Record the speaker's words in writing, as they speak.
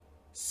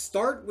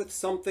Start with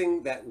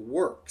something that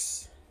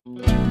works.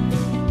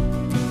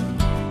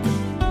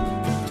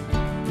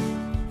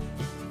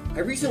 I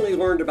recently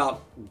learned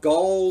about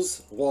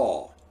Gall's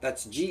Law.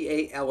 That's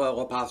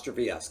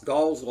Gall''S,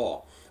 Gall's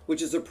Law,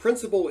 which is a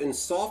principle in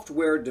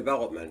software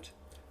development,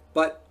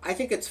 but I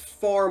think it's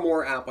far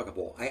more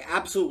applicable. I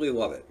absolutely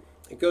love it.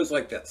 It goes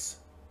like this,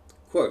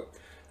 quote,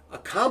 "A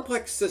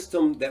complex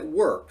system that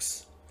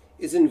works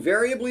is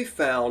invariably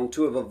found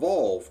to have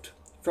evolved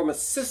from a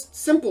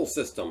simple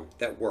system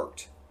that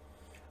worked.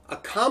 A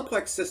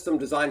complex system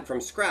designed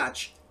from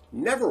scratch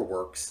never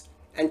works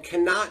and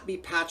cannot be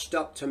patched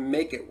up to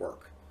make it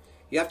work.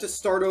 You have to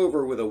start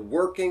over with a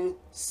working,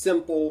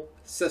 simple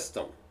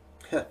system."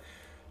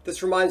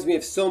 This reminds me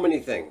of so many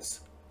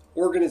things.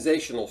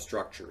 Organizational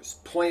structures,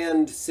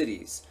 planned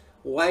cities,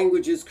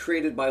 languages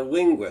created by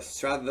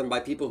linguists rather than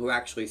by people who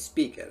actually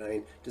speak it. I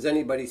mean, does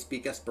anybody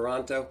speak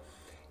Esperanto?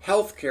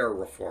 Healthcare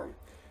reform.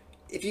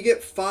 If you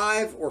get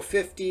 5 or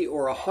 50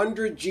 or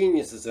 100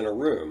 geniuses in a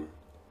room,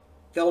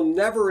 they'll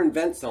never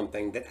invent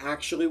something that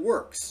actually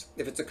works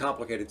if it's a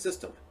complicated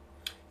system.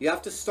 You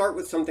have to start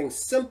with something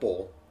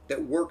simple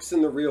that works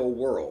in the real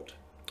world.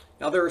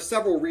 Now, there are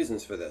several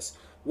reasons for this.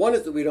 One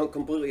is that we don't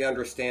completely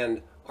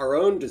understand our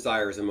own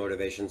desires and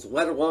motivations,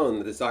 let alone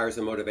the desires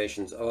and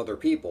motivations of other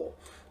people.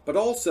 But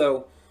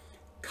also,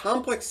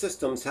 complex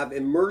systems have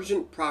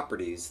emergent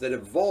properties that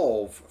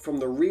evolve from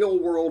the real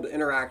world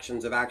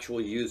interactions of actual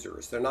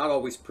users. They're not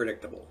always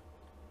predictable.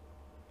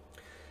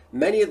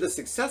 Many of the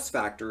success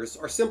factors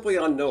are simply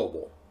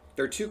unknowable.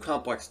 They're too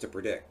complex to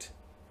predict.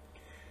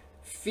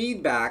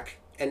 Feedback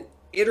and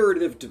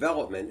iterative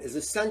development is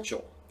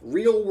essential.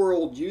 Real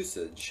world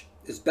usage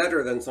is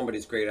better than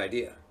somebody's great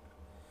idea.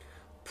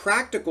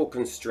 Practical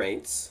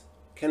constraints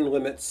can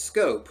limit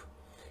scope,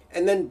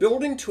 and then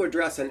building to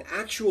address an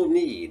actual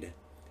need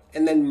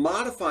and then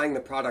modifying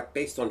the product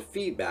based on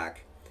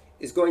feedback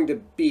is going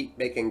to beat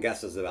making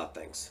guesses about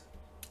things.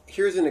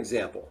 Here's an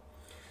example.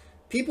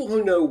 People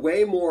who know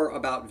way more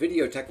about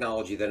video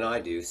technology than I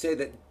do say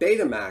that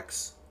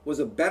Betamax was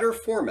a better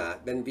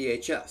format than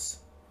VHS.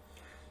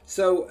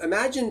 So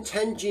imagine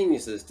 10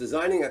 geniuses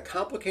designing a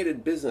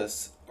complicated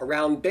business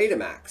around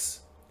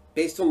Betamax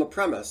based on the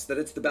premise that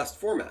it's the best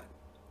format.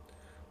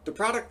 The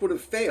product would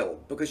have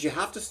failed because you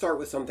have to start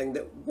with something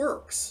that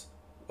works,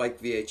 like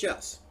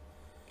VHS.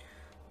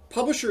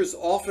 Publishers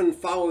often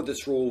follow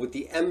this rule with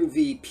the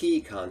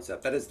MVP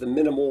concept, that is the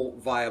minimal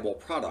viable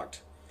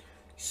product.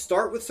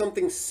 Start with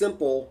something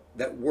simple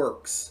that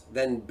works,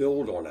 then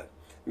build on it.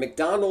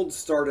 McDonald's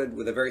started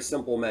with a very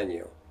simple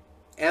menu.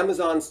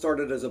 Amazon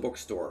started as a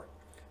bookstore.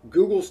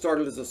 Google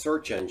started as a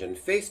search engine.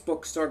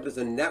 Facebook started as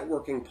a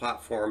networking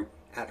platform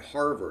at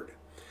Harvard.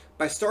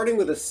 By starting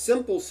with a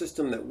simple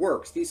system that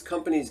works, these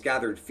companies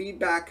gathered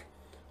feedback,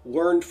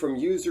 learned from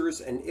users,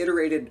 and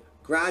iterated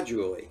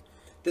gradually.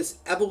 This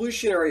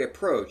evolutionary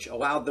approach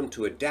allowed them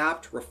to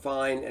adapt,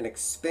 refine, and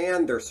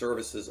expand their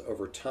services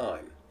over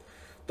time.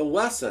 The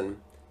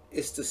lesson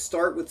is to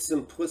start with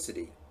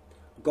simplicity.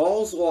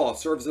 Gall's Law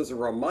serves as a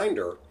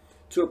reminder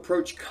to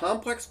approach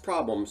complex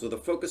problems with a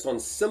focus on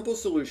simple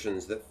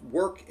solutions that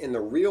work in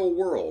the real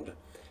world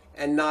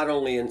and not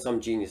only in some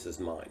genius's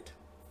mind.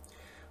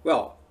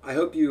 Well, I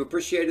hope you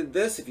appreciated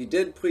this. If you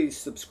did, please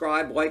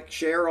subscribe, like,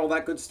 share, all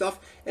that good stuff.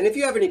 And if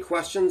you have any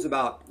questions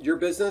about your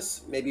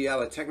business, maybe you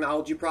have a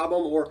technology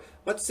problem, or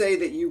let's say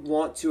that you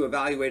want to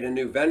evaluate a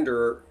new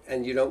vendor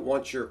and you don't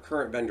want your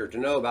current vendor to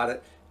know about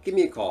it, give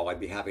me a call.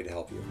 I'd be happy to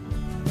help you.